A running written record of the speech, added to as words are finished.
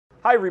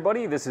Hi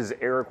everybody, this is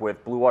Eric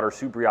with Bluewater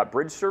Superyacht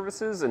Bridge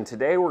Services, and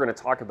today we're going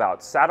to talk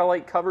about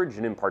satellite coverage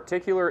and in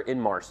particular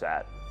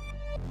Inmarsat.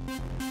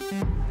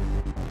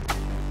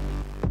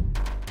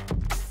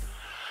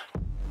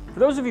 For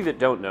those of you that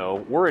don't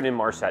know, we're an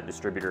Inmarsat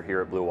distributor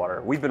here at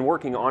Bluewater. We've been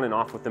working on and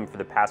off with them for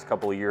the past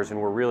couple of years,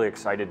 and we're really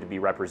excited to be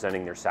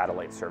representing their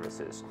satellite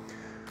services.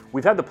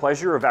 We've had the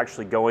pleasure of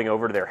actually going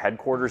over to their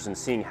headquarters and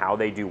seeing how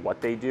they do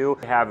what they do.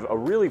 They have a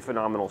really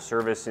phenomenal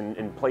service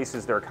in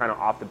places that are kind of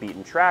off the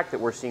beaten track that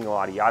we're seeing a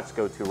lot of yachts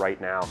go to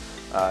right now,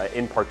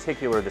 in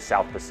particular the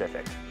South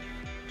Pacific.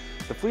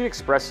 The Fleet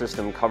Xpress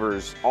system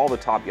covers all the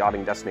top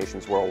yachting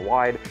destinations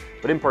worldwide,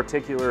 but in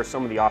particular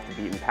some of the off the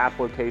beaten path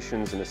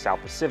locations in the South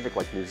Pacific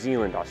like New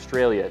Zealand,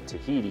 Australia,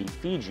 Tahiti,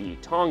 Fiji,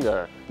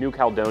 Tonga, New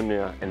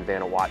Caledonia, and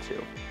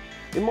Vanuatu.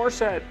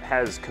 Inmarsat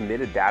has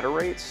committed data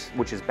rates,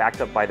 which is backed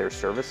up by their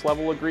service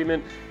level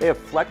agreement. They have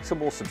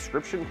flexible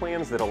subscription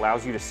plans that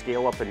allows you to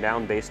scale up and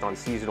down based on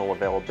seasonal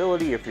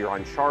availability if you're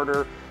on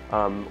charter,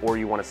 or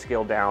you want to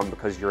scale down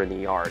because you're in the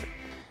yard.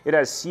 It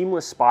has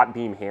seamless spot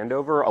beam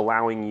handover,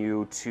 allowing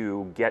you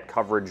to get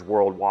coverage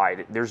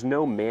worldwide. There's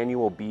no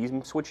manual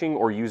beam switching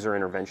or user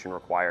intervention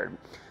required.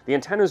 The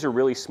antennas are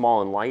really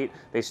small and light.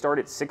 They start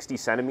at 60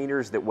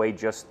 centimeters that weigh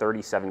just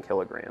 37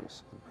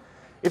 kilograms.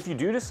 If you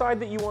do decide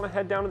that you want to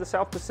head down to the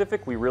South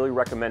Pacific, we really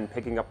recommend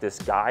picking up this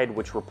guide,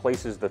 which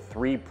replaces the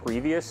 3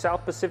 previous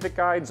South Pacific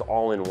guides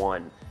all in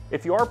one.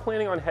 If you are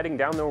planning on heading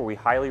down there, we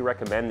highly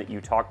recommend that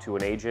you talk to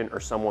an agent or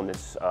someone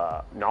that's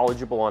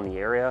knowledgeable on the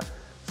area.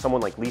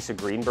 Someone like Lisa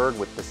Greenberg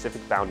with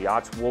Pacific Bound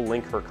Yachts. We'll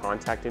link her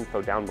contact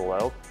info down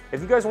below.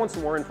 If you guys want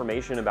some more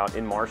information about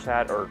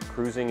Inmarsat or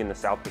cruising in the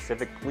South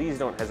Pacific, please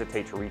don't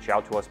hesitate to reach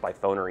out to us by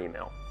phone or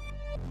email.